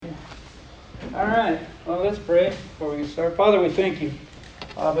All right. Well, let's pray before we start. Father, we thank you.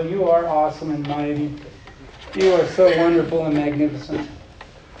 But you are awesome and mighty. You are so wonderful and magnificent.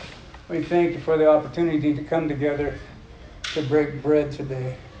 We thank you for the opportunity to come together to break bread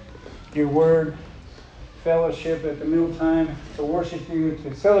today. Your word, fellowship at the mealtime, to worship you,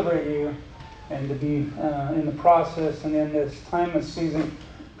 to celebrate you, and to be in the process and in this time of season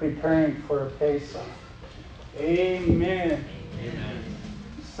preparing for a Pesach. Amen. Amen.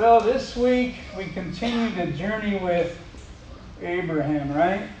 So this week we continue the journey with Abraham,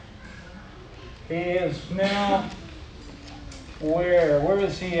 right? He is now where? Where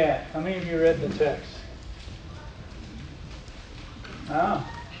is he at? How many of you read the text?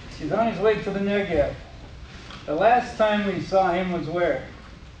 He's on his way to the Negev. The last time we saw him was where?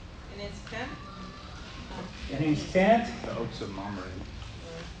 In his tent. In his tent? The oaks of Mamre.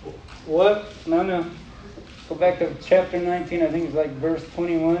 What? No. Go back to chapter 19, I think it's like verse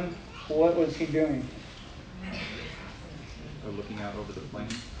 21. What was he doing? Or looking out over the plain.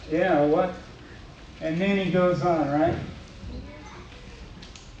 Yeah, what? And then he goes on, right?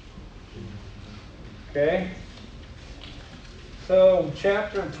 Okay. So,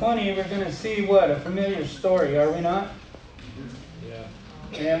 chapter 20, we're going to see what? A familiar story, are we not? Yeah.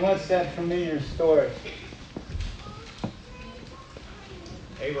 And what's that familiar story?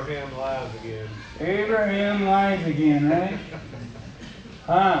 Abraham lies again. Abraham lies again, right?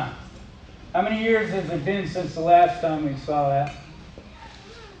 How many years has it been since the last time we saw that?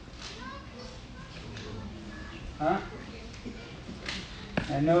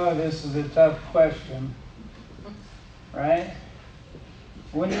 I know this is a tough question, right?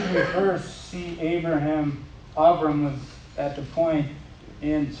 When did we first see Abram was at the point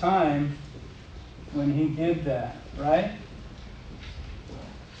in time when he did that, right?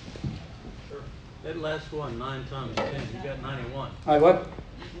 That last one, 9 times 10, you got 91. What?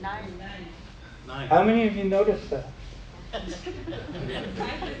 9. How many of you noticed that?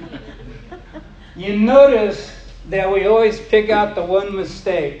 You notice that we always pick out the one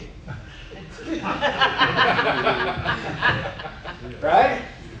mistake. Right?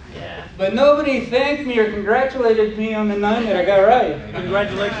 Yeah. But nobody thanked me or congratulated me on the 9 that I got right.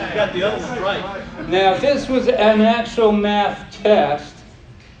 Congratulations, you got the other ones right. Now, if this was an actual math test,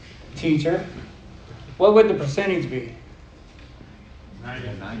 teacher, what would the percentage be?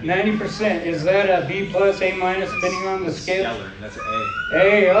 90%. Is that a B plus, A minus, depending on the scale? Stellar. That's an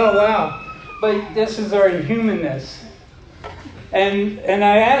A. A, oh wow. But this is our humanness. And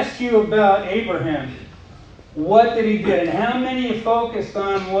I asked you about Abraham. What did he do? And how many focused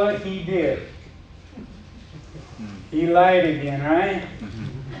on what he did? He lied again, right?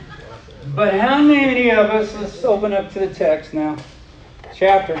 But how many of us, let's open up to the text now.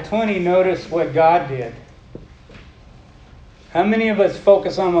 Chapter 20, notice what God did. How many of us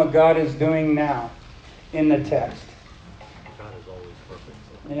focus on what God is doing now in the text? God is always perfect.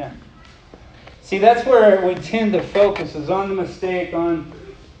 Yeah. See, that's where we tend to focus, is on the mistake, on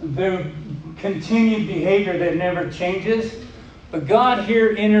the continued behavior that never changes. But God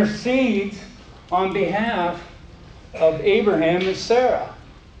here intercedes on behalf of Abraham and Sarah.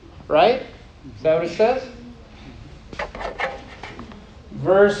 Right? Is that what it says?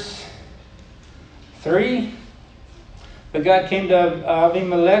 Verse 3. But God came to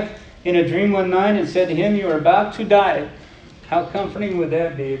Abimelech in a dream one night and said to him, "You are about to die." How comforting would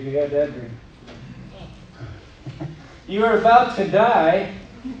that be if you had that dream? "You are about to die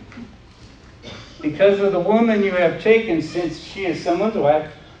because of the woman you have taken, since she is someone's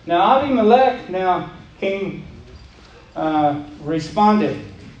wife." Now Abimelech responded.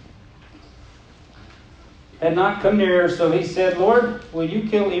 Had not come near her, so he said, "Lord, will you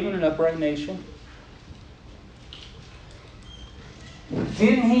kill even an upright nation?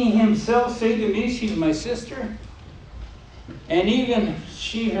 Didn't he himself say to me, 'She's my sister'? And even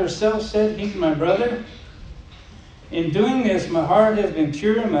she herself said, 'He's my brother'? In doing this, my heart has been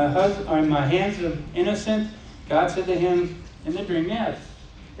pure and my hands are innocent." God said to him in the dream, yes.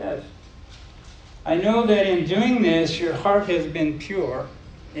 "I know that in doing this, your heart has been pure."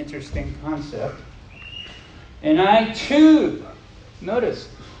 Interesting concept. "And I too," notice,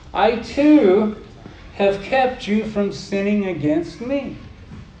 "I too have kept you from sinning against me."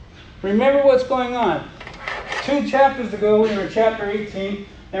 Remember what's going on. 2 chapters ago, we were in chapter 18,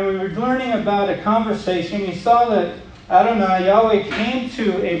 and we were learning about a conversation. You saw that Adonai, Yahweh, came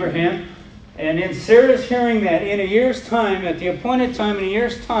to Abraham, and in Sarah's hearing that in a year's time, at the appointed time, in a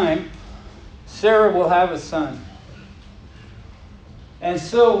year's time, Sarah will have a son. And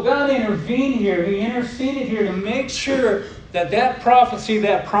so God intervened here. He interceded here to make sure that that prophecy,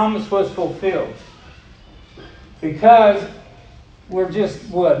 that promise was fulfilled. Because we're just,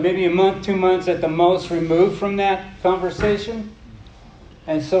 what, maybe a month, 2 months at the most removed from that conversation.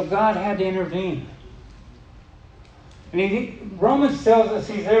 And so God had to intervene. And Romans tells us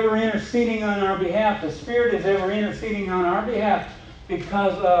He's ever interceding on our behalf. The Spirit is ever interceding on our behalf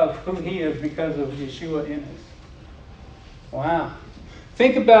because of who He is, because of Yeshua in us. Wow.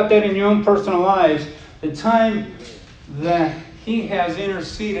 Think about that in your own personal lives. The time that He has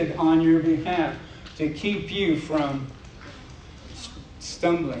interceded on your behalf to keep you from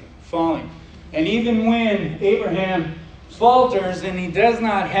stumbling, falling. And even when Abraham falters and he does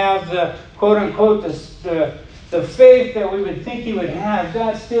not have the quote-unquote the faith that we would think he would have,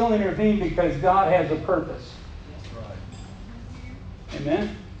 God still intervened because God has a purpose. That's right.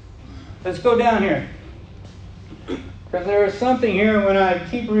 Amen? Let's go down here. Because there is something here when I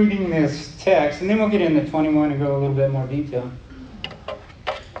keep reading this text, and then we'll get into 21 and go a little bit more detail.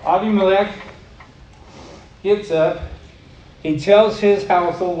 Abimelech gets up. He tells his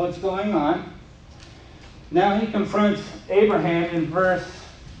household what's going on. Now he confronts Abraham in verse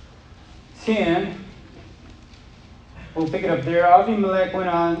 10. We'll pick it up there. Abimelech went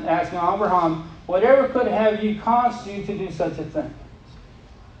on asking Abraham, whatever could have you caused you to do such a thing?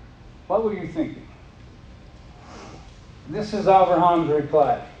 What were you thinking? This is Abraham's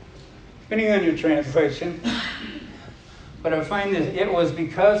reply. Depending on your translation. But I find that it was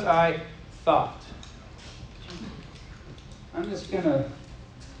because I thought. I'm just going to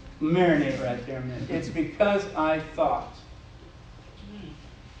marinate right there a minute. It's because I thought.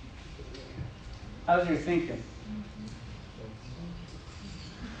 How's your thinking?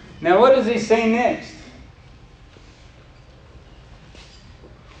 Now, what does he say next?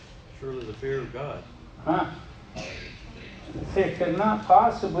 Surely the fear of God. Huh? There could not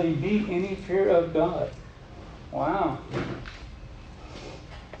possibly be any fear of God. Wow.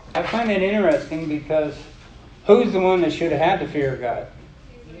 I find it interesting because who's the one that should have had the fear of God?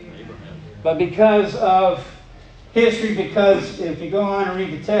 Abraham. But because of history, because if you go on and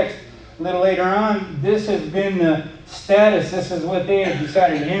read the text a little later on, this has been the status. This is what they had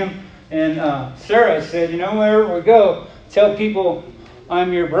decided. Him and Sarah said, you know, wherever we go, tell people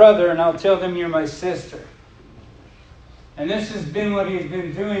I'm your brother and I'll tell them you're my sister. And this has been what he's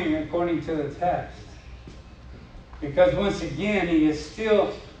been doing according to the text. Because once again, he is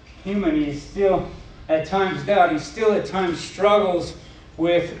still human. He is still at times doubt. He still at times struggles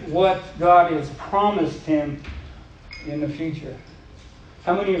with what God has promised him in the future.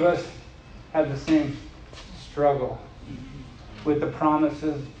 How many of us have the same struggle with the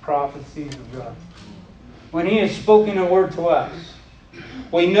promises, prophecies of God? When He has spoken a word to us,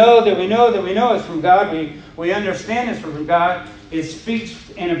 we know that we know that we know it's from God. We understand it's from God. It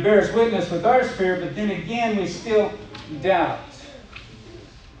speaks and it bears witness with our spirit, but then again, we still doubt.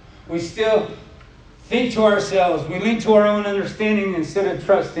 We still think to ourselves. We lean to our own understanding instead of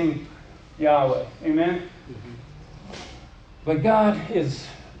trusting Yahweh. Amen? But God is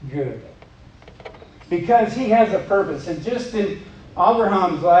good. Because He has a purpose. And just in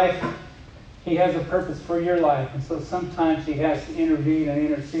Abraham's life, He has a purpose for your life. And so sometimes He has to intervene and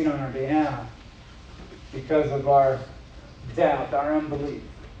intercede on our behalf because of our doubt, our unbelief.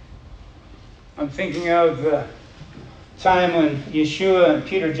 I'm thinking of the time when Yeshua and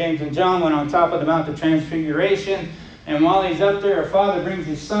Peter, James, and John went on top of the Mount of Transfiguration. And while He's up there, a father brings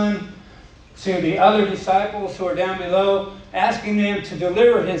his son to the other disciples who are down below, asking them to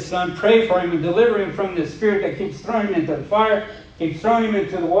deliver his son, pray for him, and deliver him from the spirit that keeps throwing him into the fire, keeps throwing him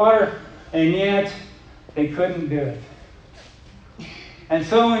into the water, and yet they couldn't do it. And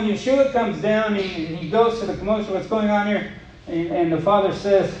so when Yeshua comes down, he goes to the commotion, what's going on here, and the Father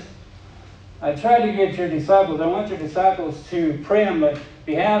says, I tried to get your disciples, I want your disciples to pray on my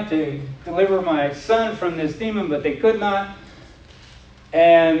behalf to deliver my son from this demon, but they could not.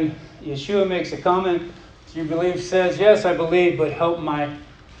 And Yeshua makes a comment, do you believe? Says, yes, I believe, but help my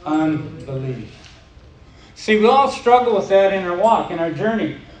unbelief. See, we all struggle with that in our walk, in our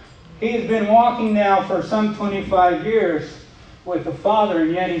journey. He has been walking now for some 25 years with the Father,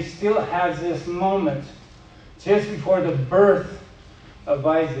 and yet he still has this moment just before the birth of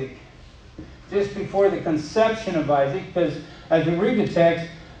Isaac, just before the conception of Isaac, because as we read the text,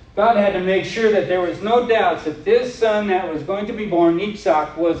 God had to make sure that there was no doubts that this son that was going to be born,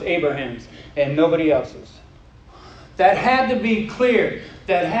 Yitzhak, was Abraham's and nobody else's. That had to be clear.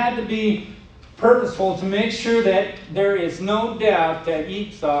 That had to be purposeful to make sure that there is no doubt that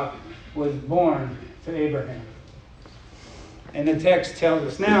Yitzhak was born to Abraham. And the text tells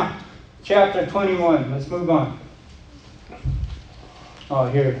us. Now, chapter 21. Let's move on. Oh,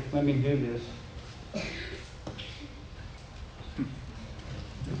 here. Let me do this.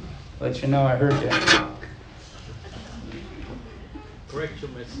 Let you know I heard that. Correct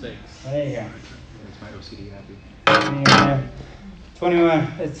your mistakes. There you go. Makes my OCD happy. Amen. 21.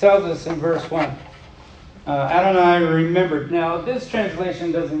 It tells us in verse 1. Adonai remembered. Now, this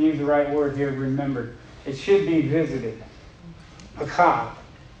translation doesn't use the right word here, remembered. It should be visited. Pakad.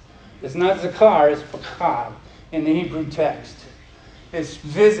 It's not zakar, it's pakad in the Hebrew text. It's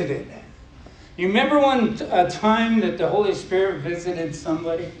visited. You remember a time that the Holy Spirit visited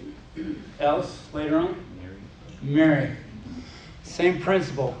somebody else later on? Mary. Same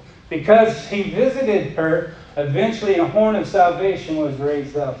principle. Because he visited her, eventually a horn of salvation was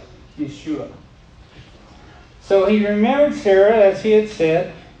raised up, Yeshua. So he remembered Sarah as he had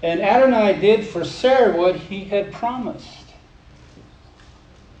said, and Adonai did for Sarah what he had promised.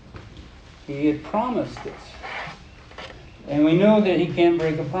 He had promised this. And we know that he can't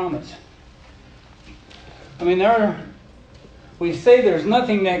break a promise. I mean, we say there's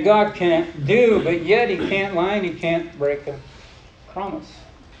nothing that God can't do, but yet he can't lie and he can't break a promise.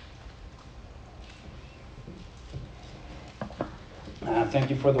 Thank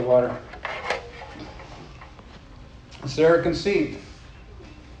you for the water. Sarah conceived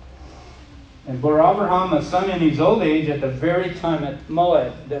and bore Abraham a son in his old age at the very time at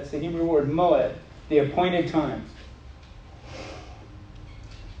Moed. That's the Hebrew word Moed, the appointed time.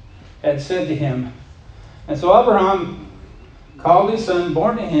 And said to him, and so Abraham called his son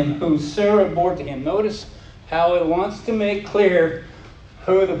born to him, whom Sarah bore to him. Notice how it wants to make clear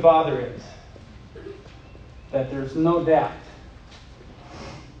who the father is. That there's no doubt.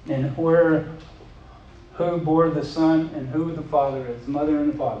 And who bore the son and who the father is, mother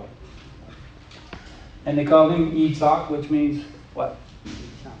and the father. And they called him Yitzhak, which means what?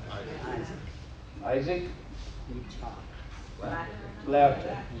 Isaac?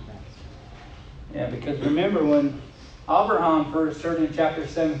 Laughter. Yeah, because remember when Abraham first heard in chapter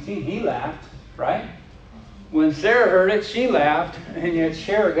 17, he laughed, right? When Sarah heard it, she laughed, and yet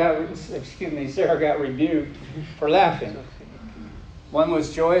Sarah got rebuked for laughing. One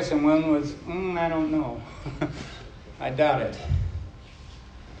was joyous and one was, I don't know. I doubt it.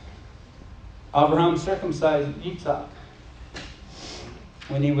 Abraham circumcised Yitzhak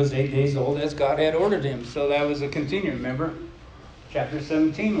when he was 8 days old, as God had ordered him. So that was a continuum, remember? Chapter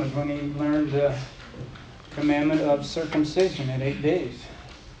 17 was when he learned the commandment of circumcision at 8 days.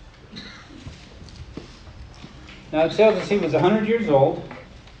 Now it tells us he was 100 years old.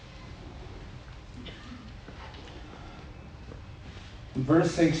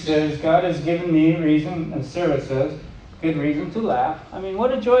 Verse 6 says, God has given me reason, as Sarah says, good reason to laugh. I mean,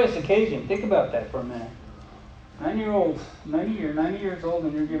 what a joyous occasion. Think about that for a minute. 90 years old,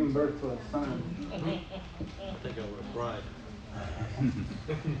 and you're giving birth to a son. I think I would have cried.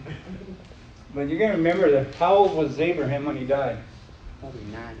 But you got to remember that how old was Abraham when he died? Probably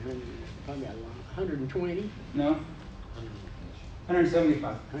 900, probably 120, No? 175.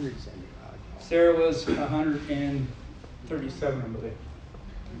 175. Sarah was 137, I believe.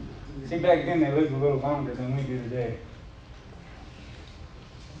 See, back then they lived a little longer than we do today.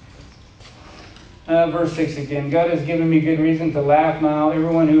 Verse 6 again. God has given me good reason to laugh now.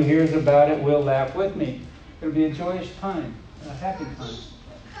 Everyone who hears about it will laugh with me. It'll be a joyous time, a happy time,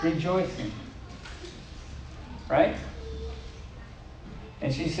 rejoicing. Right?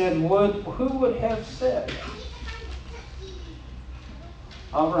 And she said, who would have said?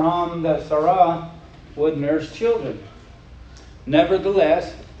 Abraham, that Sarah would nurse children.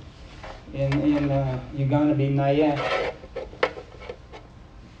 Nevertheless, in Uganda be Nayah,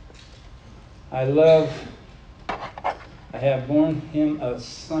 I have borne him a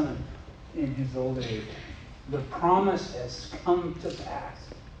son in his old age. The promise has come to pass.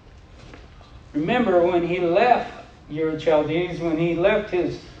 Remember when he left Ur Chaldees, when he left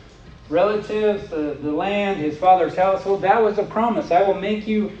his relatives, the land, his father's household, that was a promise. I will make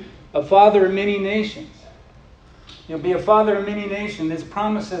you a father of many nations. You'll be a father of many nations. This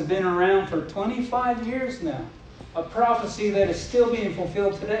promise has been around for 25 years now. A prophecy that is still being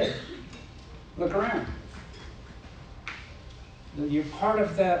fulfilled today. Look around. You're part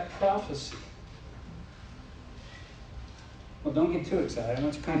of that prophecy. Well, don't get too excited. I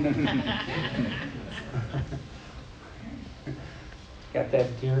want you to calm down. Got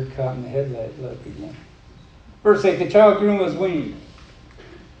that deer caught in the headlight look again. Verse 8, the child grew and was weaned.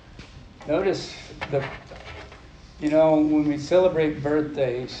 Notice when we celebrate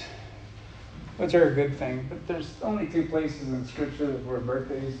birthdays, which are a good thing, but there's only two places in Scripture where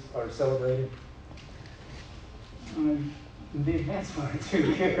birthdays are celebrated. The advanced one are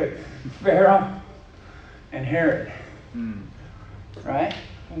too good. Pharaoh and Herod. Right?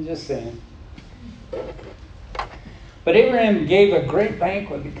 I'm just saying. But Abraham gave a great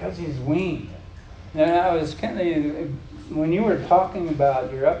banquet because he's weaned. Now, I was kind of when you were talking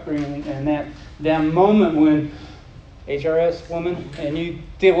about your upbringing and that moment when HRS woman and you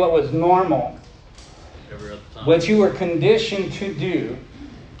did what was normal, Every other time. what you were conditioned to do,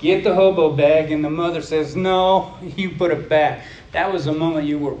 get the hobo bag, and the mother says, no, you put it back. That was the moment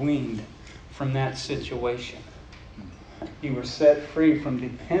you were weaned from that situation. You were set free from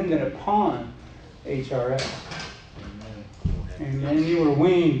dependent upon HRS. And then you were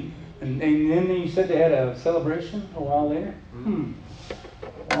weaned. And then you said they had a celebration a while later?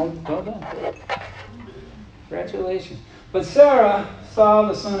 Well done. Congratulations. But Sarah saw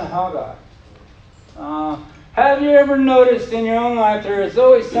the son of Hagar. Have you ever noticed in your own life there is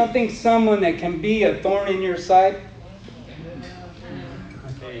always someone that can be a thorn in your side?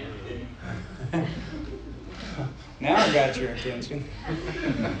 Now I got your attention.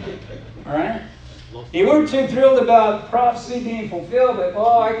 All right? You weren't too thrilled about prophecy being fulfilled, but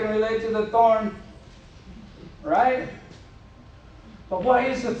I can relate to the thorn. Right? But why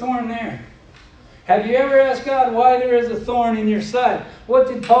is the thorn there? Have you ever asked God why there is a thorn in your side? What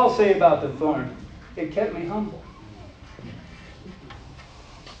did Paul say about the thorn? It kept me humble.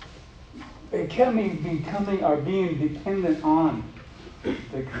 It kept me being dependent on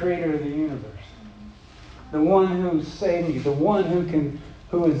the creator of the universe. The one who saved me, the one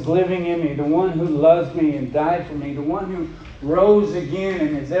who is living in me, the one who loves me and died for me, the one who rose again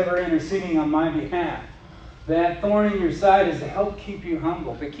and is ever interceding on my behalf. That thorn in your side is to help keep you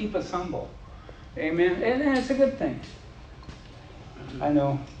humble, to keep us humble. Amen. And it's a good thing. I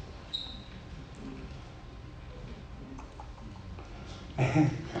know.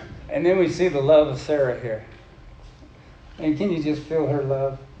 And then we see the love of Sarah here. And can you just feel her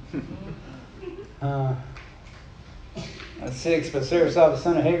love? 6, but Sarah saw the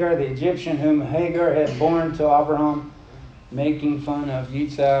son of Hagar, the Egyptian, whom Hagar had borne to Abraham, making fun of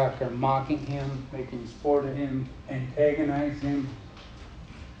Yitzhak, or mocking him, making sport of him, antagonizing him.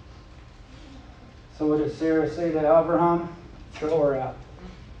 So what does Sarah say to Abraham? Throw her out.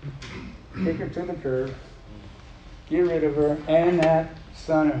 Take her to the curb. Get rid of her and that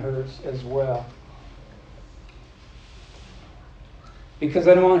son of hers as well. Because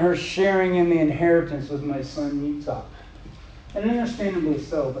I don't want her sharing in the inheritance with my son Yitzhak. And understandably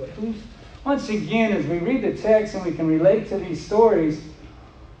so. But once again, as we read the text and we can relate to these stories,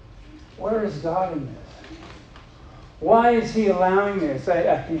 where is God in this? Why is He allowing this?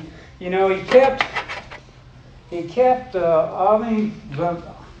 He kept Abimelech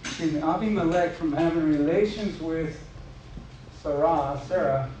from having relations with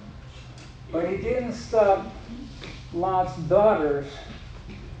Sarah, but He didn't stop Lot's daughters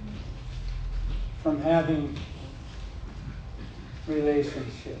from having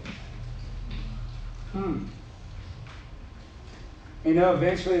relationships.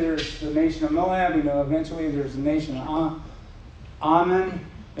 Eventually there's the nation of Moab. Eventually there's the nation of Ammon.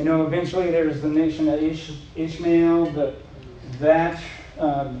 Eventually there's the nation of Ishmael,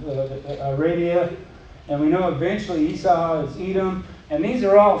 Arabia. And we know eventually Esau is Edom. And these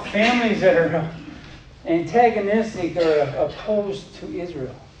are all families that are antagonistic or opposed to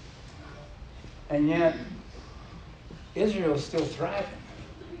Israel. And yet, Israel is still thriving.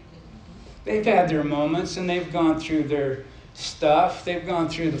 They've had their moments and they've gone through their stuff. They've gone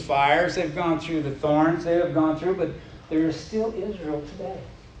through the fires. They've gone through the thorns. They have gone through, but there is still Israel today.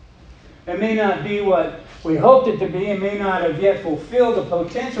 It may not be what we hoped it to be. It may not have yet fulfilled the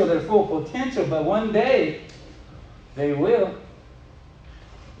potential, their full potential, but one day they will.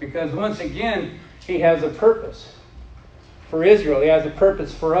 Because once again, He has a purpose for Israel. He has a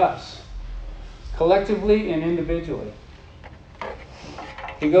purpose for us, collectively and individually.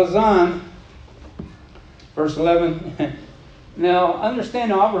 He goes on, verse 11. Now,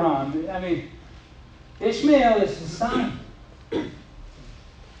 understand Abraham. Ishmael is his son.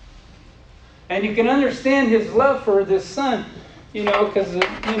 And you can understand his love for this son, because,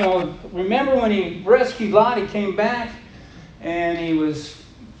 remember when he rescued Lot, he came back and he was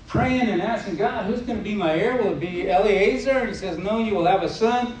praying and asking God, who's going to be my heir? Will it be Eliezer? And he says, no, you will have a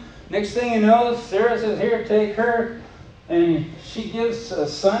son. Next thing you know, Sarah says, here, take her. And she gives a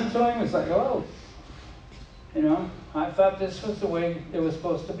son to him. It's like, I thought this was the way it was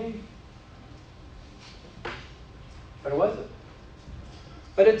supposed to be. But it wasn't.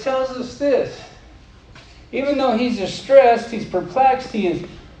 But it tells us this. Even though he's distressed, he's perplexed, he is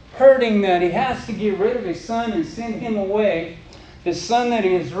hurting that he has to get rid of his son and send him away. His son that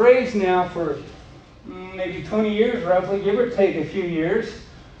he has raised now for maybe 20 years roughly, give or take a few years.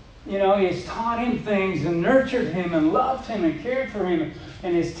 He's taught him things and nurtured him and loved him and cared for him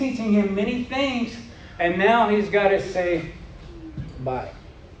and is teaching him many things. And now he's got to say bye.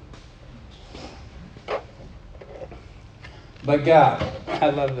 But God. I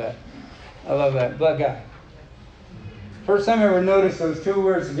love that. I love that. But God. First time I ever noticed those two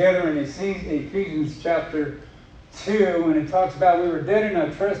words together in Ephesians chapter 2, when it talks about we were dead in our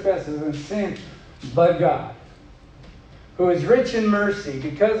trespasses and sin, but God, who is rich in mercy,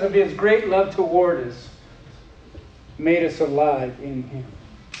 because of His great love toward us, made us alive in Him.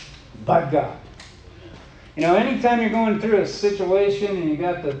 But God. You know, anytime you're going through a situation and you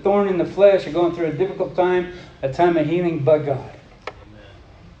got the thorn in the flesh, you're going through a difficult time, a time of healing, but God.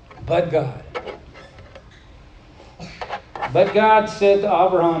 But God. But God said to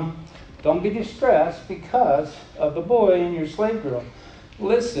Abraham, don't be distressed because of the boy and your slave girl.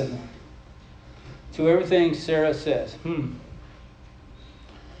 Listen to everything Sarah says.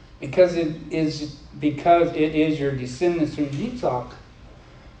 Because it is your descendants through Yitzhak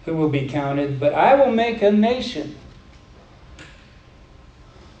who will be counted, but I will make a nation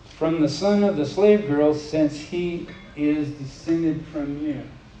from the son of the slave girl, since he is descended from you.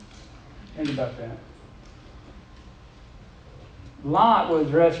 Think about that. Lot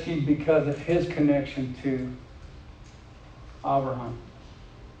was rescued because of his connection to Abraham.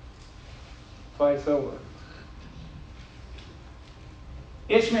 Twice over.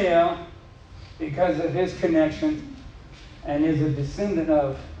 Ishmael, because of his connection and is a descendant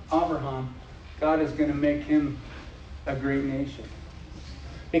of Abraham, God is going to make him a great nation.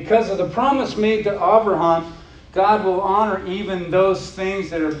 Because of the promise made to Abraham, God will honor even those things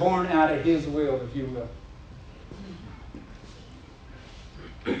that are born out of His will, if you will.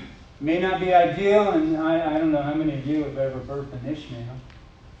 May not be ideal, and I don't know how many of you have ever birthed an Ishmael.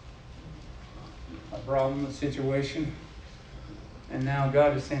 A problem, a situation. And now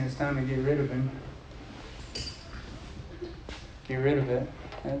God is saying it's time to get rid of him. Get rid of it.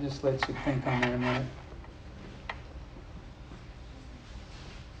 That just lets you think on that a minute.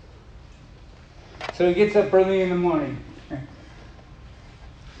 So he gets up early in the morning.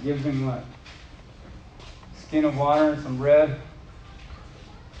 Gives him what? Skin of water and some bread.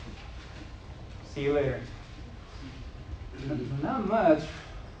 See you later. Not much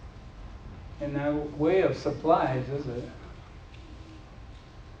in that way of supplies, is it?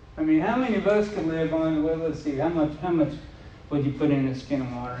 I mean, how many of us could live on, well, let's see, how much would you put in a skin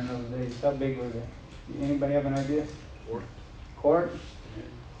of water in those days? How big were they? Anybody have an idea? Quart?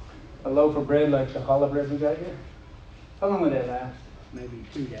 A loaf of bread like the challah bread we got here? How long would that last? Maybe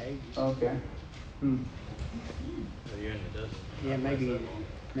 2 days. Okay. You're in the desert. Yeah, maybe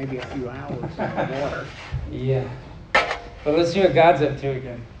a few hours in the water. Yeah. But let's see what God's up to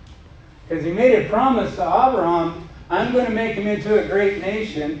again. Because He made a promise to Abraham, I'm going to make him into a great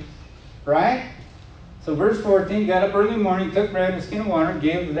nation. Right? So verse 14, got up early morning, took bread and a skin of water,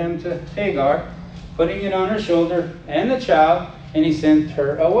 gave them to Hagar, putting it on her shoulder and the child, and he sent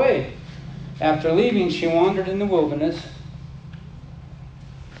her away. After leaving, she wandered in the wilderness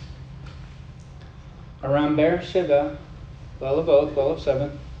around Beersheba,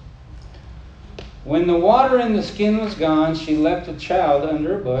 12:7. When the water in the skin was gone, she left the child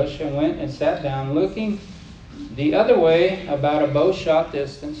under a bush and went and sat down, looking the other way about a bow shot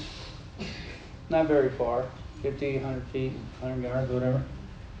distance. Not very far, 50, 100 feet, 100 yards, whatever.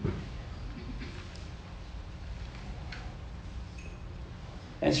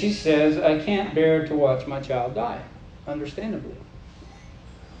 And she says, I can't bear to watch my child die, understandably.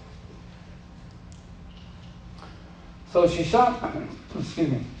 So she So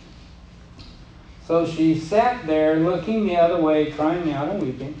she sat there looking the other way, crying out and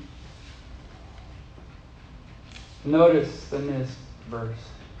weeping. Notice the next verse.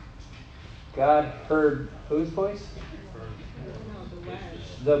 God heard whose voice?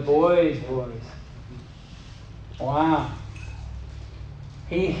 The boy's voice. Wow.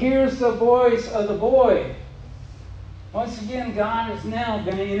 He hears the voice of the boy. Once again, God is now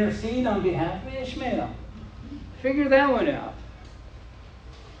going to intercede on behalf of Ishmael. Figure that one out.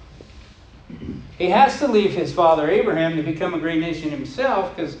 He has to leave his father Abraham to become a great nation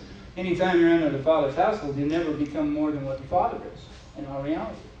himself, because anytime you're under the father's household, you never become more than what the father is in all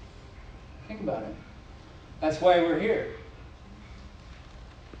reality. Think about it. That's why we're here.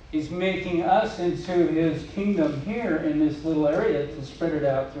 He's making us into His kingdom here in this little area to spread it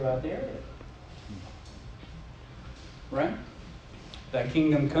out throughout the area. Right? Thy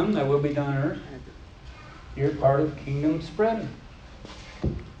kingdom come, thy will be done on earth. You're part of kingdom spreading.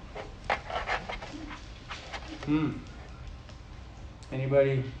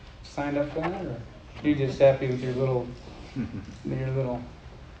 Anybody signed up for that, or you just happy with your little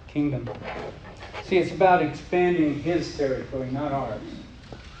kingdom? See, it's about expanding His territory, not ours.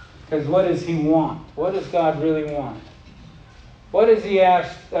 Because what does He want? What does God really want? What does He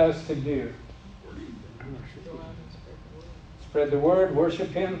ask us to do? spread the word, worship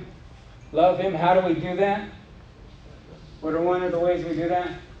Him, love Him. How do we do that? What are one of the ways we do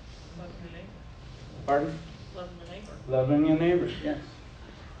that? Loving your neighbor. Pardon? Loving your neighbor. Loving your neighbor, yes.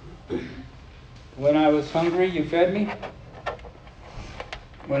 When I was hungry, you fed me.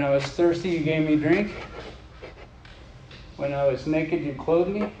 When I was thirsty, you gave me drink. When I was naked, you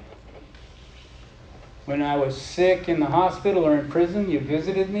clothed me. When I was sick in the hospital or in prison, you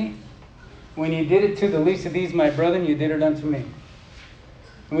visited me. When you did it to the least of these, my brethren, you did it unto me.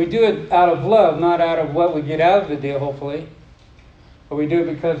 And we do it out of love, not out of what we get out of the deal, hopefully. But we do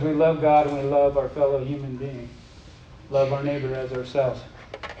it because we love God and we love our fellow human being. Love our neighbor as ourselves.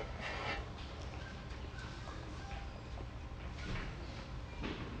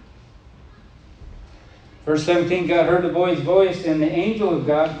 Verse 17, God heard the boy's voice, and the angel of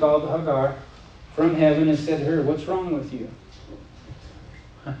God called Hagar from heaven and said to her, what's wrong with you?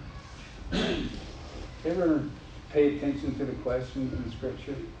 You ever pay attention to the questions in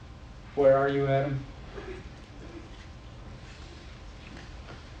Scripture? Where are you, Adam?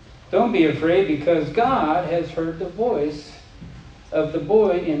 Don't be afraid, because God has heard the voice of the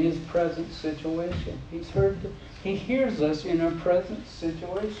boy in his present situation. He hears us in our present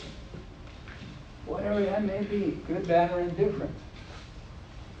situation. Whatever that may be, good, bad, or indifferent.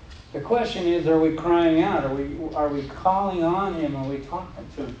 The question is, are we crying out? Are we calling on Him? Are we talking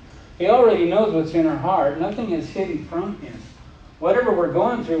to Him? He already knows what's in our heart. Nothing is hidden from Him. Whatever we're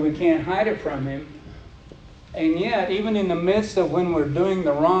going through, we can't hide it from Him. And yet, even in the midst of when we're doing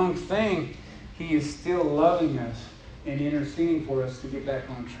the wrong thing, He is still loving us and interceding for us to get back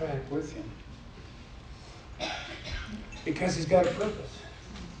on track with Him. Because He's got a purpose.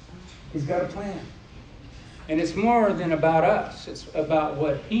 He's got a plan. And it's more than about us. It's about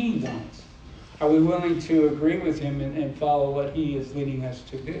what He wants. Are we willing to agree with Him and follow what He is leading us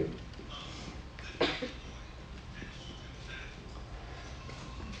to do?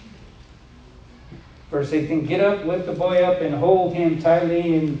 Verse 18, get up, lift the boy up, and hold him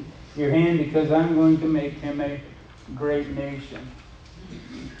tightly in your hand, because I'm going to make him a great nation.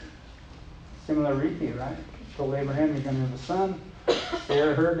 Similar repeat, right? Told Abraham he's going to have a son.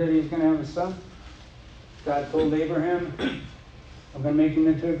 Sarah heard that he's going to have a son. God told Abraham, I'm going to make him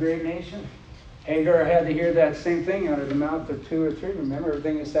into a great nation. Hagar had to hear that same thing out of the mouth of two or three. Remember,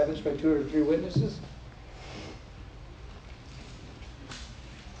 everything is established by 2 or 3 witnesses.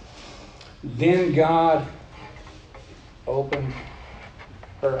 Then God opened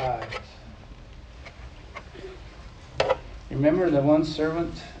her eyes. Remember the one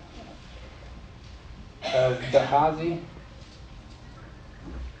servant of Gehazi?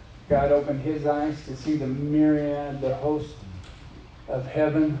 God opened his eyes to see the myriad, the host of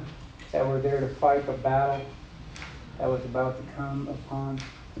heaven that were there to fight the battle that was about to come upon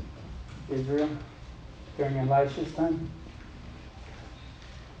Israel during Elisha's time.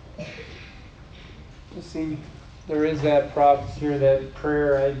 You see, there is that prophecy here, that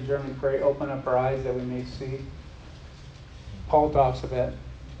prayer I generally pray, open up our eyes that we may see. Paul talks of that.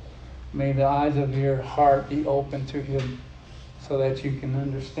 May the eyes of your heart be open to Him so that you can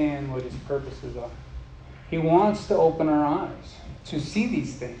understand what His purposes are. He wants to open our eyes to see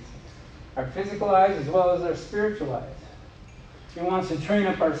these things. Our physical eyes as well as our spiritual eyes. He wants to train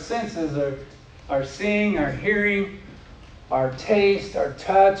up our senses, our seeing, our hearing, our taste, our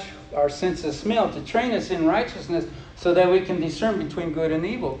touch, our sense of smell, to train us in righteousness so that we can discern between good and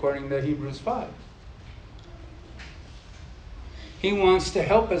evil, according to Hebrews 5. He wants to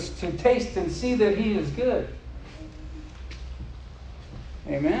help us to taste and see that He is good.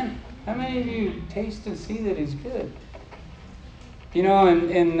 Amen? How many of you taste and see that He's good? You know,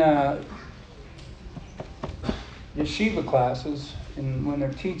 in yeshiva classes, and when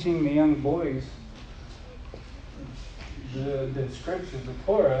they're teaching the young boys the scriptures, the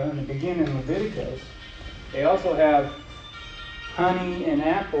Torah, and they begin in Leviticus, they also have honey and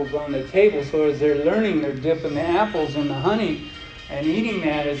apples on the table. So as they're learning, they're dipping the apples in the honey and eating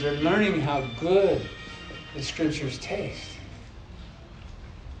that as they're learning how good the scriptures taste.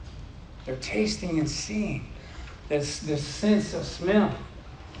 They're tasting and seeing this sense of smell.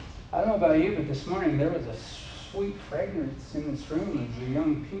 I don't know about you, but this morning there was a sweet fragrance in this room as the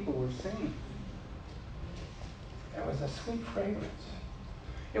young people were singing. There was a sweet fragrance.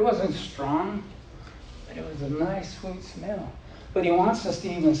 It wasn't strong, but it was a nice, sweet smell. But He wants us to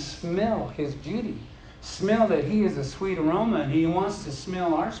even smell His beauty. Smell that He is a sweet aroma, and He wants to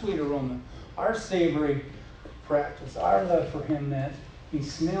smell our sweet aroma, our savory practice, our love for Him, that He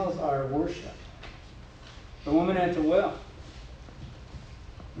smells our worship. The woman at the well.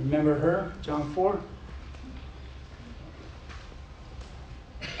 Remember her? John 4?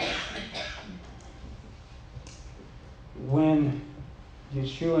 when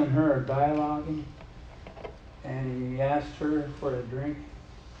Yeshua and her are dialoguing, and he asked her for a drink.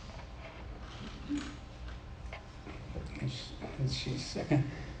 And she said,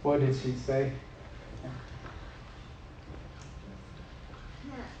 what did she say?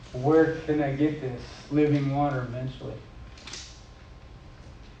 Where can I get this living water eventually?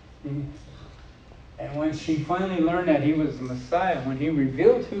 And when she finally learned that he was the Messiah, when he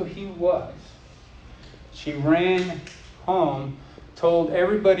revealed who he was, she ran home, told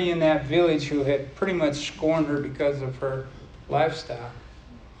everybody in that village who had pretty much scorned her because of her lifestyle,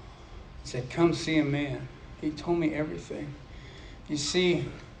 said, come see a man. He told me everything. You see,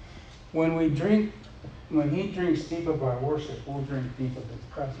 when he drinks deep of our worship, we'll drink deep of his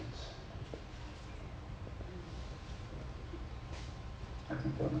presence. I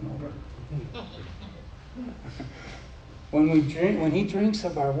think that went over. When he drinks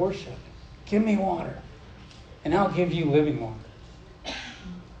of our worship, give me water, and I'll give you living water.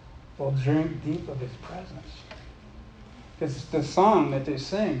 We'll drink deep of his presence. It's the song that they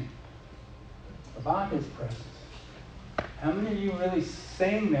sing about his presence. How many of you really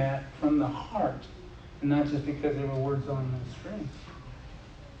sang that from the heart, and not just because there were words on the string?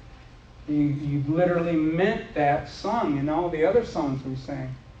 You literally meant that song and all the other songs we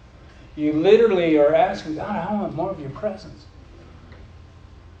sang. You literally are asking, God, I want more of your presence.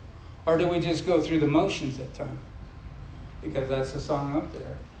 Or do we just go through the motions at times? Because that's the song up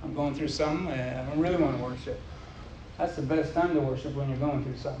there. I'm going through something and I don't really want to worship. That's the best time to worship, when you're going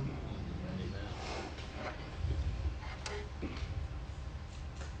through something.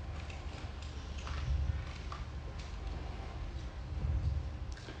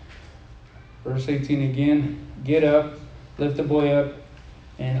 Verse 18 again, get up, lift the boy up,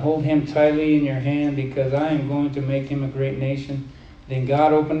 and hold him tightly in your hand, because I am going to make him a great nation. Then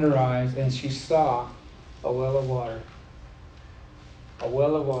God opened her eyes, and she saw a well of water. A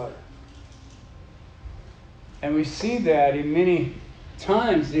well of water. And we see that in many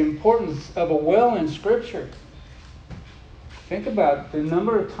times, the importance of a well in Scripture. Think about the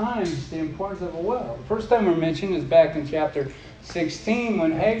number of times the importance of a well. The first time we're mentioned is back in chapter 16,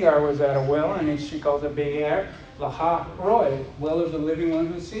 when Hagar was at a well, and she called it Be'er Laha Roy, well of the living one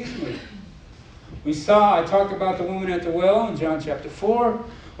who sees me. I talked about the woman at the well in John chapter 4.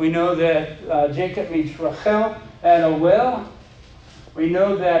 We know that Jacob meets Rachel at a well. We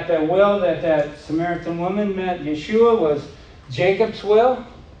know that the well that Samaritan woman met Yeshua was Jacob's well.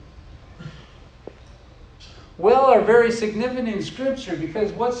 Well are very significant in Scripture,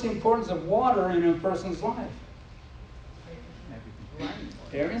 because what's the importance of water in a person's life?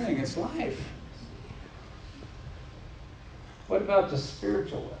 Everything. It's life. What about the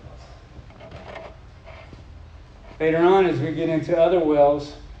spiritual wells? Later on, as we get into other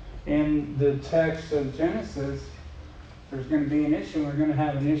wells in the text of Genesis, there's going to be an issue. We're going to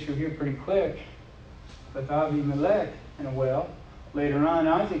have an issue here pretty quick with Abimelech and a well. Later on,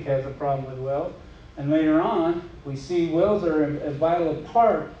 Isaac has a problem with wells. And later on, we see wells are a vital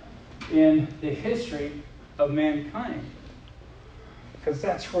part in the history of mankind. Because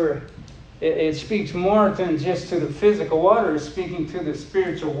that's where it speaks more than just to the physical water. It's speaking to the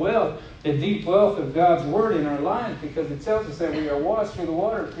spiritual wealth, the deep wealth of God's Word in our lives, because it tells us that we are washed through the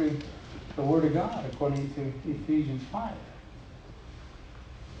water through the Word of God, according to Ephesians 5.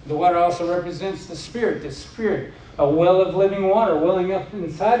 The water also represents the Spirit, a well of living water welling up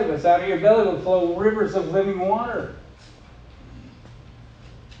inside of us. Out of your belly will flow rivers of living water.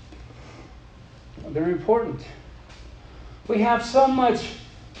 They're important. We have so much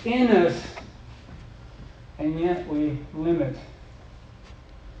in us, and yet we limit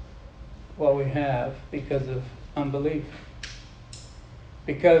what we have because of unbelief.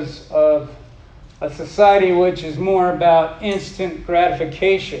 Because of a society which is more about instant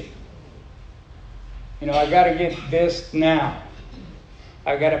gratification. You know, I got to get this now.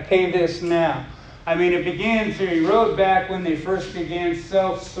 I got to pay this now. I mean, it began to erode back when they first began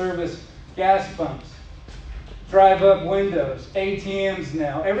self-service gas pumps. Drive-up windows, ATMs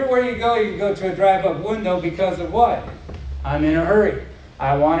now. Everywhere you can go to a drive-up window because of what? I'm in a hurry.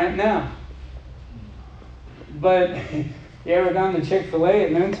 I want it now. But you ever gone to Chick-fil-A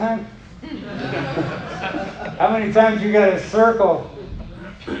at noontime? How many times you got to circle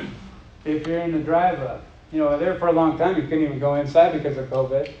if you're in the drive-up? You know, there for a long time you couldn't even go inside because of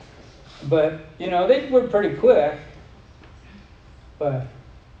COVID. But, you know, they were pretty quick. But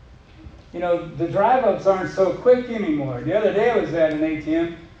you know, the drive-ups aren't so quick anymore. The other day I was at an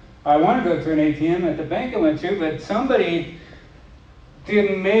ATM. I want to go to an ATM at the bank I went to, but somebody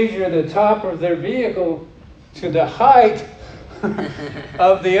didn't measure the top of their vehicle to the height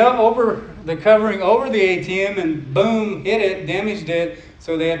of the covering over the ATM, and boom, hit it, damaged it.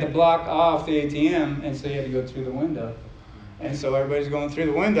 So they had to block off the ATM, and so you had to go through the window. And so everybody's going through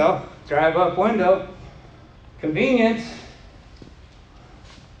the window, drive up window, convenience.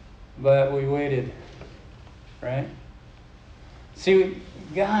 But we waited, right? See,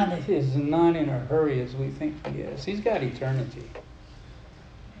 God is not in a hurry as we think He is. He's got eternity.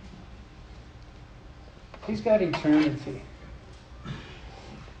 He's got eternity.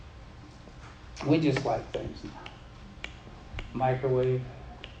 We just like things now. Microwave.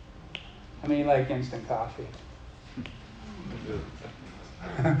 How many like instant coffee?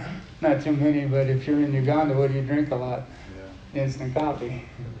 Not too many, but if you're in Uganda, what do you drink a lot? Instant coffee.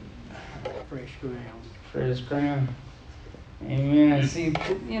 Fresh ground. Fresh ground. Amen. See,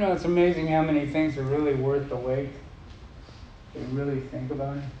 it's amazing how many things are really worth the wait. If you really think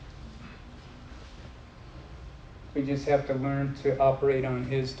about it. We just have to learn to operate on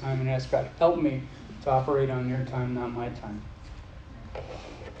His time and ask God, help me to operate on your time, not my time.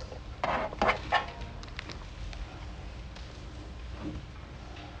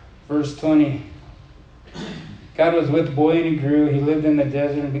 Verse 20. God was with the boy and he grew. He lived in the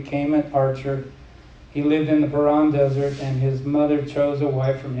desert and became an archer. He lived in the Paran desert, and his mother chose a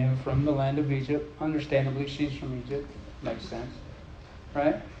wife from him from the land of Egypt. Understandably, she's from Egypt. Makes sense.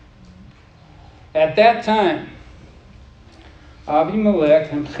 Right? At that time,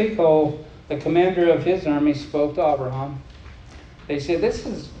 Abimelech and Phicol, the commander of his army, spoke to Abraham. They said, this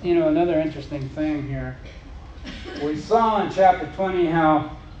is, another interesting thing here. We saw in chapter 20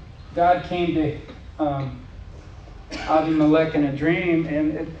 how God came to Abimelech in a dream,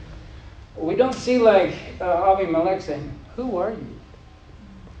 and we don't see like Abimelech saying, who are you?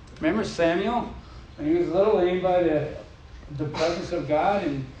 Remember Samuel? When he was little, he came by the presence of God,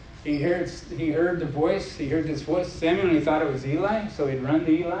 and he heard the voice, he heard this voice, Samuel, and he thought it was Eli, so he'd run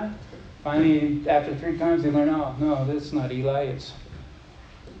to Eli. Finally, after 3 times, he learned, oh, no, this is not Eli, it's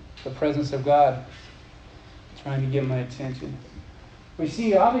the presence of God trying to get my attention. We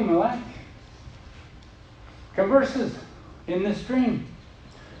see Abimelech converses in this dream.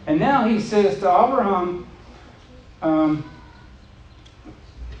 And now he says to Abraham,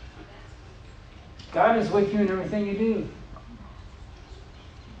 God is with you in everything you do.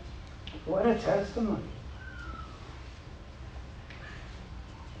 What a testimony.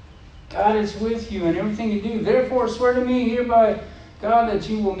 God is with you in everything you do. Therefore, swear to me hereby, God, that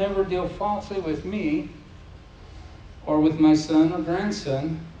you will never deal falsely with me or with my son or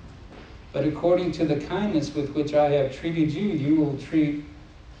grandson, but according to the kindness with which I have treated you, you will treat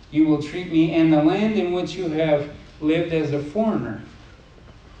me and the land in which you have lived as a foreigner.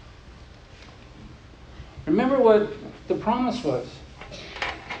 Remember what the promise was.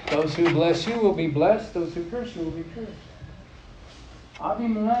 Those who bless you will be blessed. Those who curse you will be cursed.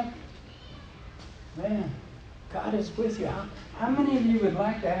 Abimelech, man, God is with you. How many of you would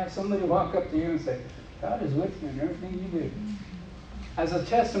like to have somebody walk up to you and say, God is with you in everything you do? As a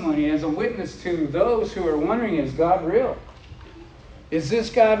testimony, as a witness to those who are wondering, is God real? Is this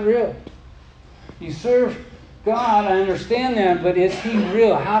God real? You serve God, I understand that, but is He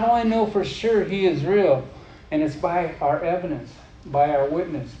real? How do I know for sure He is real? And it's by our evidence, by our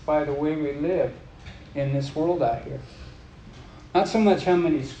witness, by the way we live in this world out here. Not so much how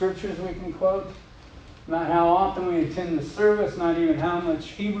many scriptures we can quote, not how often we attend the service, not even how much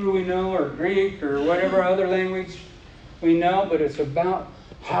Hebrew we know or Greek or whatever other language we know, but it's about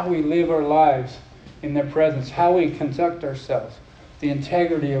how we live our lives in their presence, how we conduct ourselves, the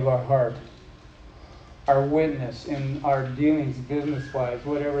integrity of our heart, our witness in our dealings business-wise,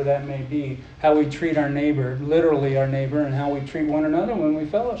 whatever that may be, how we treat our neighbor, literally our neighbor, and how we treat one another when we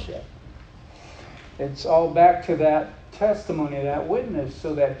fellowship. It's all back to that testimony, that witness,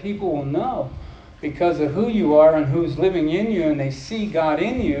 so that people will know because of who you are and who's living in you, and they see God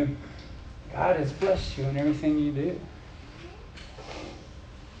in you. God has blessed you in everything you do.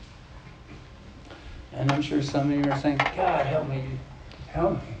 And I'm sure some of you are saying, God, help me.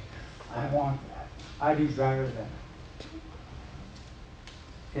 Help me. I want that. I desire that.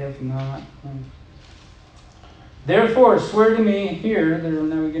 If not, therefore, swear to me here.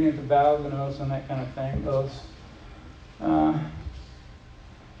 Now we're getting into vows and oaths and that kind of thing. Oaths.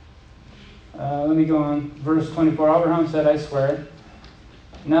 Let me go on. Verse 24. Abraham said, I swear.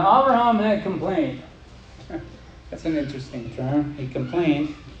 Now Abraham had complained. That's an interesting term. He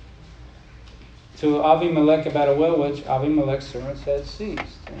complained to Abimelech about a well which Abimelech's servants had seized.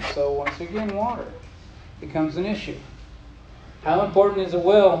 And so once again, water becomes an issue. How important is a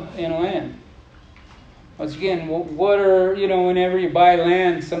well in land? Once again, whenever you buy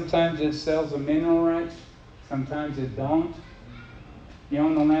land, sometimes it sells the mineral rights, sometimes it don't. You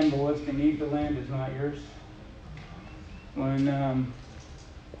own the land, but what's beneath the land is not yours. When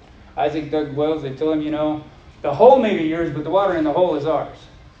Isaac dug wells, they told him, the hole may be yours, but the water in the hole is ours.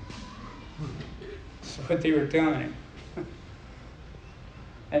 That's what they were telling him.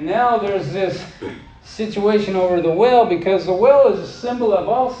 And now there's this situation over the well, because the well is a symbol of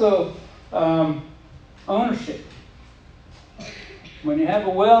also ownership. When you have a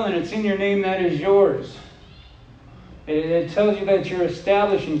well and it's in your name, that is yours. It tells you that you're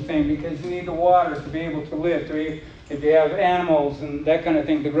establishing things, because you need the water to be able to live. If you have animals and that kind of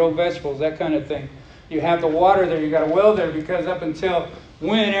thing, to grow vegetables, that kind of thing. You have the water there, you got a well there, because up until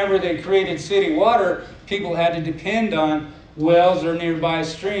whenever they created city water, people had to depend on wells or nearby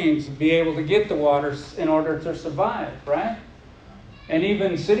streams to be able to get the water in order to survive, right? And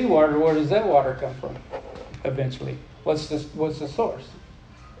even city water, where does that water come from eventually? What's the source?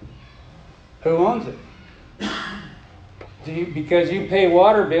 Who owns it? Because you pay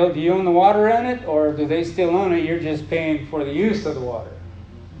water bill, do you own the water in it, or do they still own it? You're just paying for the use of the water.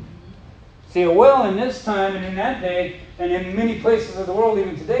 See, a well in this time and in that day, and in many places of the world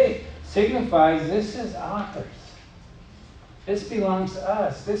even today, signifies this is ours. This belongs to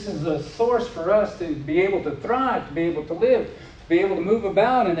us. This is a source for us to be able to thrive, to be able to live, to be able to move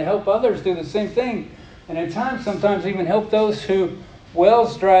about, and to help others do the same thing. And at times, sometimes even help those who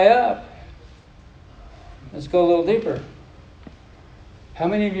wells dry up. Let's go a little deeper. How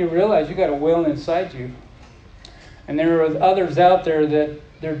many of you realize you got a well inside you? And there are others out there that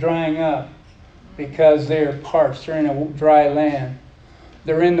they're drying up because they're parched. They're in a dry land.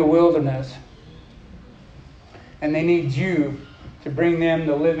 They're in the wilderness. And they need you to bring them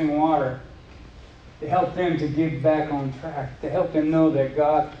the living water, to help them to get back on track, to help them know that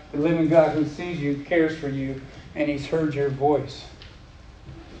God, the living God who sees you, cares for you, and He's heard your voice.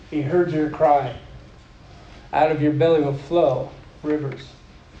 He heard your cry. Out of your belly will flow rivers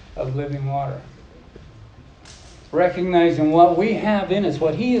of living water. Recognizing what we have in us,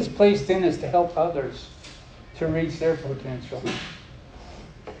 what He has placed in us to help others to reach their potential.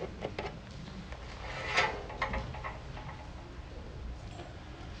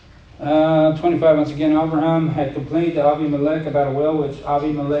 Uh, 25, once again, Abraham had complained to Abimelech about a well which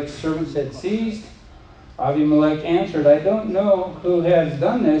Abimelech's servants had seized. Abimelech answered, I don't know who has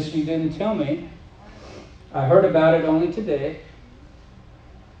done this. You didn't tell me. I heard about it only today.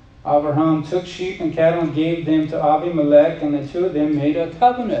 Abraham took sheep and cattle and gave them to Abimelech, and the two of them made a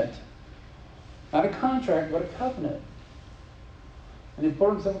covenant. Not a contract, but a covenant. And the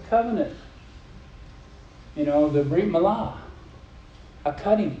importance of a covenant. The Brit Milah, a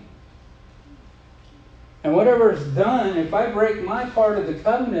cutting. And whatever is done, if I break my part of the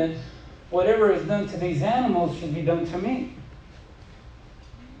covenant, whatever is done to these animals should be done to me.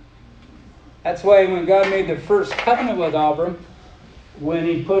 That's why when God made the first covenant with Abram, when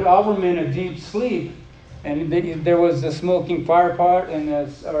He put Abram in a deep sleep, and there was the smoking fire pot and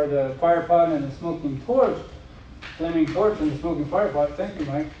the fire pot and the smoking torch, flaming torch and the smoking fire pot. Thank you,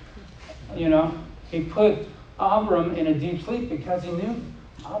 Mike. He put Abram in a deep sleep because He knew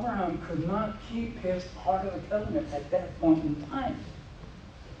Abraham could not keep his part of the covenant at that point in time.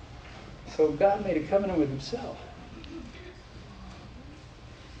 So God made a covenant with Himself.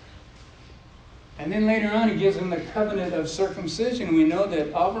 And then later on, He gives him the covenant of circumcision. We know that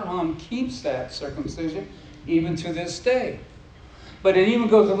Abraham keeps that circumcision even to this day. But it even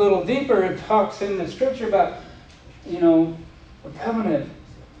goes a little deeper. It talks in the Scripture about, a covenant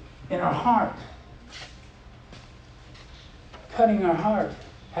in our heart. Cutting our heart.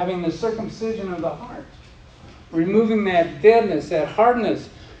 Having the circumcision of the heart. Removing that deadness, that hardness,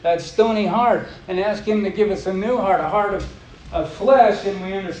 that stony heart. And ask Him to give us a new heart, a heart of flesh, and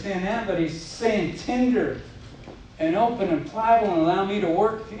we understand that, but He's saying tender and open and pliable, and allow me to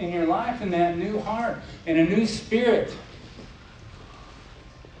work in your life in that new heart, in a new spirit.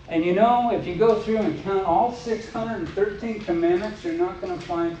 And if you go through and count all 613 commandments, you're not going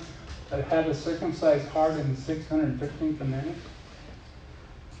to have a circumcised heart in the 613 commandments.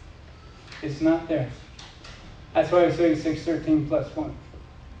 It's not there. That's why I say 613 plus 1.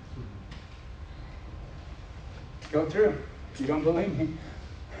 Go through. You don't believe me.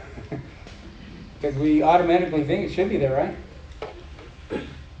 Because we automatically think it should be there, right?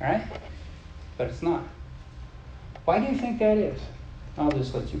 Right? But it's not. Why do you think that is? I'll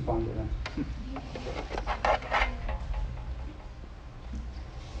just let you ponder that.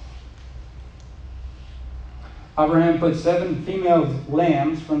 Abraham put 7 female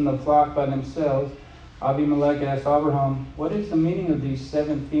lambs from the flock by themselves. Abimelech asked Abraham, what is the meaning of these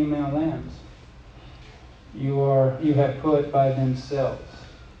 7 female lambs you have put by themselves?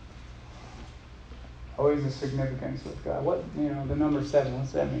 Always a significance with God. What, the number 7,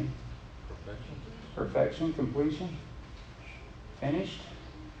 what's that mean? Perfection. Perfection, completion, finished.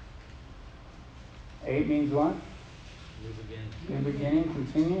 8 means what? New beginning. New beginning,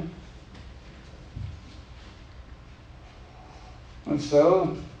 continue. And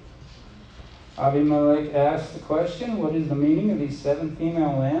so, Abimelech asked the question, what is the meaning of these 7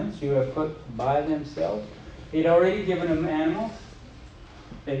 female lambs you have put by themselves? He'd already given them animals.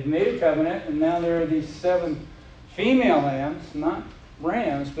 They've made a covenant, and now there are these 7 female lambs, not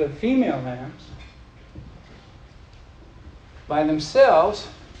rams, but female lambs, by themselves.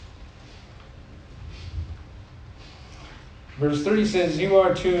 Verse 30 says, you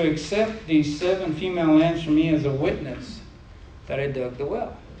are to accept these 7 female lambs from me as a witness that I dug the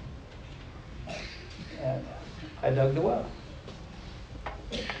well. And I dug the well.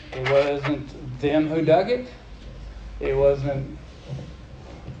 It wasn't them who dug it. It wasn't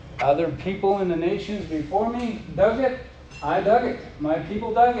other people in the nations before me dug it. I dug it. My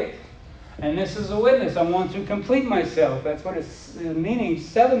people dug it. And this is a witness. I want to complete myself. That's what it's meaning,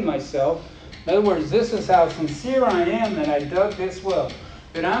 7 myself. In other words, this is how sincere I am that I dug this well.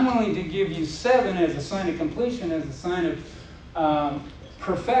 That I'm willing to give you 7 as a sign of completion, as a sign of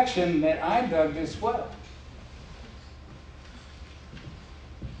perfection, that I dug this well.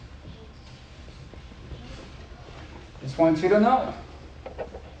 Just want you to know.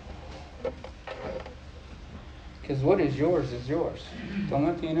 Because what is yours is yours. Don't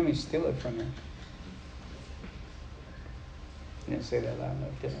let the enemy steal it from you. I didn't say that loud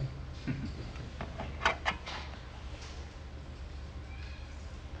enough, did I?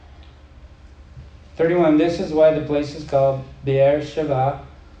 "31. This is why the place is called Be'er Sheva,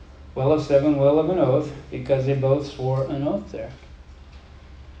 well of 7, well of an oath, because they both swore an oath there."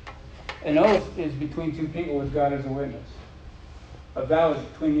 An oath is between 2 people with God as a witness. A vow is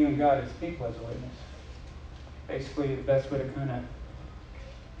between you and God as people as a witness. Basically, the best way to kind of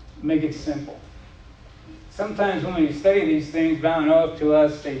make it simple. Sometimes when we study these things, vow and oath to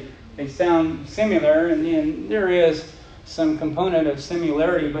us, they sound similar, and there is some component of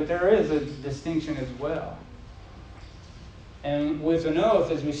similarity, but there is a distinction as well. And with an oath,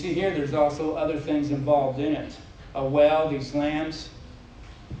 as we see here, there's also other things involved in it. A well, these lambs.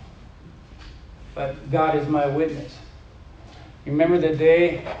 But God is my witness. You remember the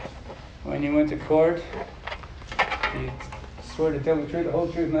day when you went to court? You swore to tell the truth, the whole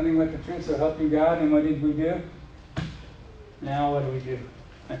truth, nothing but the truth, so help you God. And what did we do? Now what do we do?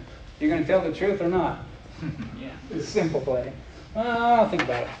 You're going to tell the truth or not? Yeah. It's simple play. Well, I'll think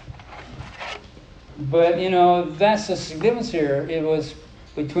about it. But, that's the significance here. It was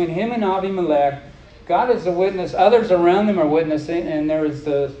between him and Abimelech. God is a witness. Others around him are witnessing. And there is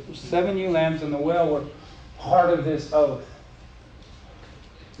the 7 ewe lambs in the well were part of this oath.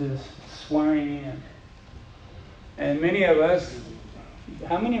 This swearing in. And many of us,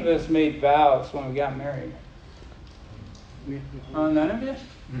 how many of us made vows when we got married? Oh, none of you?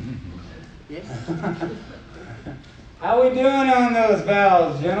 Yes. How we doing on those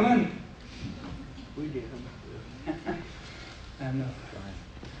vows, gentlemen? We did. I know.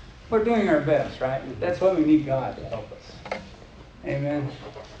 We're doing our best, right? That's why we need God to help us. Amen.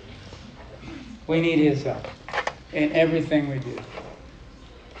 We need His help in everything we do.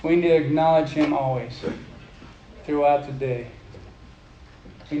 We need to acknowledge Him always, throughout the day.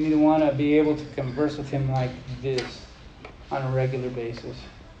 We need to want to be able to converse with Him like this on a regular basis.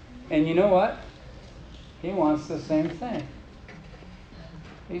 And you know what? He wants the same thing.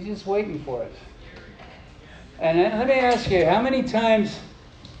 He's just waiting for us. And let me ask you, how many times...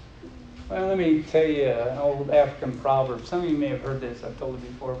 Well, let me tell you an old African proverb. Some of you may have heard this. I've told it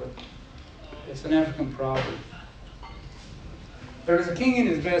before, but it's an African proverb. There's a king and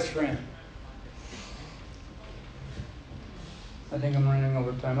his best friend. I think I'm running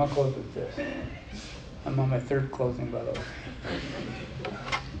over time. I'll close with this. I'm on my 3rd closing, by the way.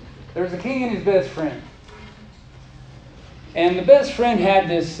 There's a king and his best friend. And the best friend had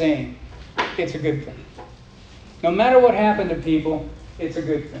this saying, it's a good thing. No matter what happened to people, it's a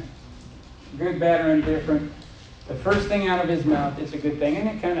good thing. Good, bad, or indifferent. The first thing out of his mouth, it's a good thing. And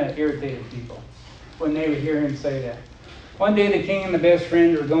it kind of irritated people when they would hear him say that. One day the king and the best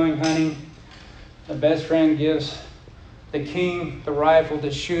friend are going hunting. The best friend gives the king the rifle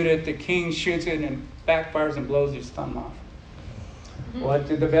to shoot it. The king shoots it and backfires and blows his thumb off. What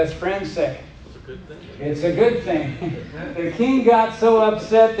did the best friend say? It's a good thing. It's a good thing. The king got so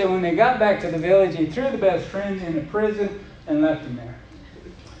upset that when they got back to the village, he threw the best friend into prison and left him there.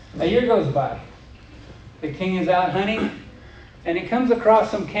 A year goes by. The king is out hunting, and he comes across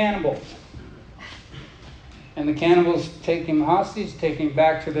some cannibals. And the cannibals take him hostage, take him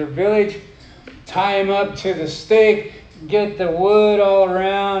back to their village, tie him up to the stake, get the wood all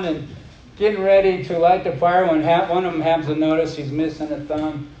around, and getting ready to light the fire when one of them happens to notice he's missing a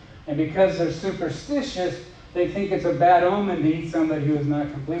thumb. And because they're superstitious, they think it's a bad omen to eat somebody who is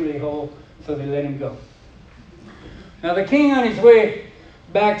not completely whole, so they let him go. Now the king on his way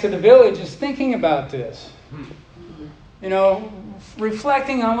back to the village is thinking about this.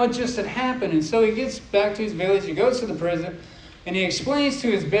 Reflecting on what just had happened. And so he gets back to his village, he goes to the prison, and he explains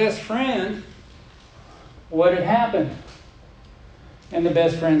to his best friend what had happened. And the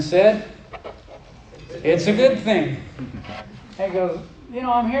best friend said, "It's a good thing." And he goes,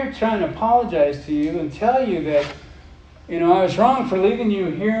 I'm here trying to apologize to you and tell you that, I was wrong for leaving you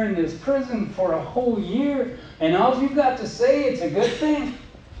here in this prison for a whole year, and all you've got to say, it's a good thing.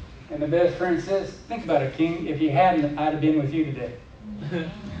 And the best friend says, "Think about it, King. If you hadn't, I'd have been with you today."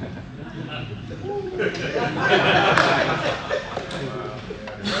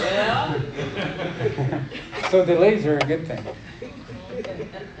 So delays are a good thing.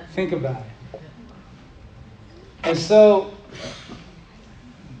 Think about it. And so,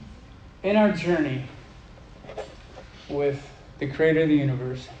 in our journey with the Creator of the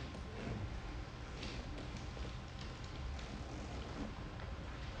universe,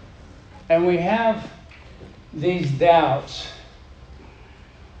 and we have these doubts,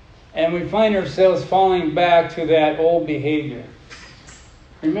 and we find ourselves falling back to that old behavior.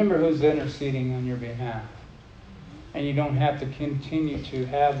 Remember who's interceding on your behalf. And you don't have to continue to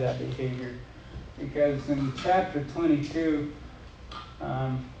have that behavior. Because in chapter 22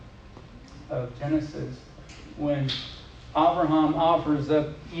 of Genesis, when Abraham offers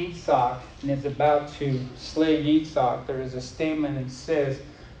up Yitzhak and is about to slay Yitzhak, there is a statement that says,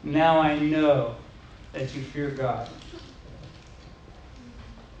 "Now I know that you fear God."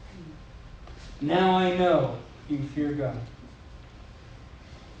 Now I know you fear God.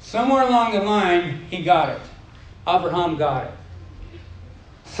 Somewhere along the line, he got it. Abraham got it.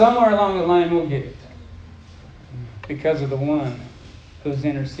 Somewhere along the line, we'll get it. Because of the one who's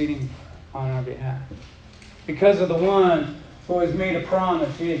interceding on our behalf. Because of the one who has made a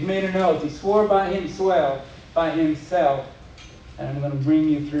promise. He has made an oath. He swore by himself, and I'm going to bring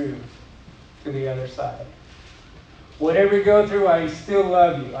you through to the other side. Whatever you go through, I still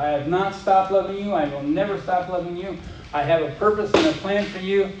love you. I have not stopped loving you. I will never stop loving you. I have a purpose and a plan for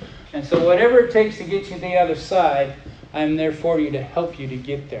you. And so whatever it takes to get you to the other side, I am there for you to help you to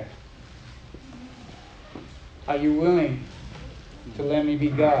get there. Are you willing to let me be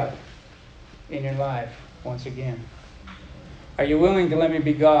God in your life once again? Are you willing to let me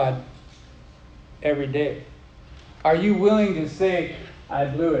be God every day? Are you willing to say, "I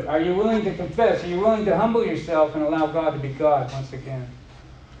blew it"? Are you willing to confess? Are you willing to humble yourself and allow God to be God once again?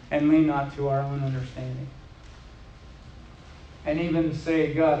 And lean not to our own understanding. And even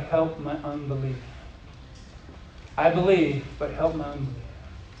say, "God, help my unbelief. I believe, but help my unbelief.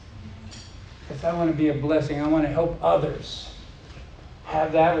 Because I want to be a blessing. I want to help others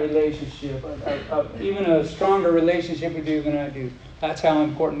have that relationship, even a stronger relationship with you than I do." That's how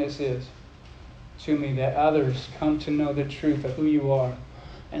important this is to me, that others come to know the truth of who you are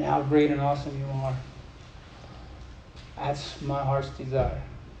and how great and awesome you are. That's my heart's desire.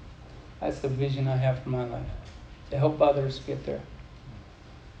 That's the vision I have for my life, to help others get there.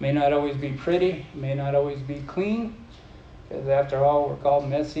 May not always be pretty, may not always be clean, because after all, we're called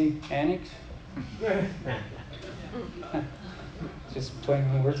messy annex. Just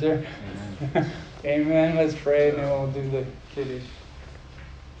playing words there. Amen. Amen. Let's pray and then we'll do the Kiddush.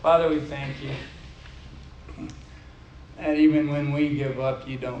 Father, we thank you. And even when we give up,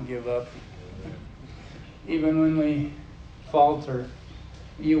 you don't give up. Even when we falter,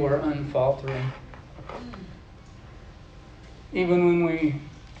 you are unfaltering. Even when we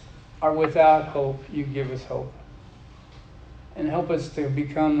are without hope, you give us hope. And help us to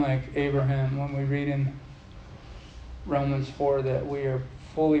become like Abraham when we read in Romans 4 that we are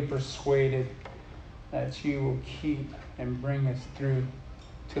fully persuaded that you will keep and bring us through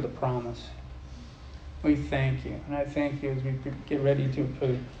to the promise. We thank you. And I thank you as we get ready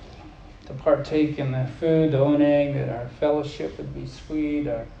to partake in the food, the oneg, that our fellowship would be sweet,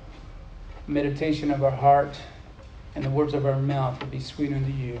 our meditation of our heart, and the words of our mouth would be sweet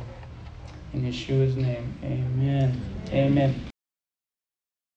unto you. In Yeshua's name, amen. Amen.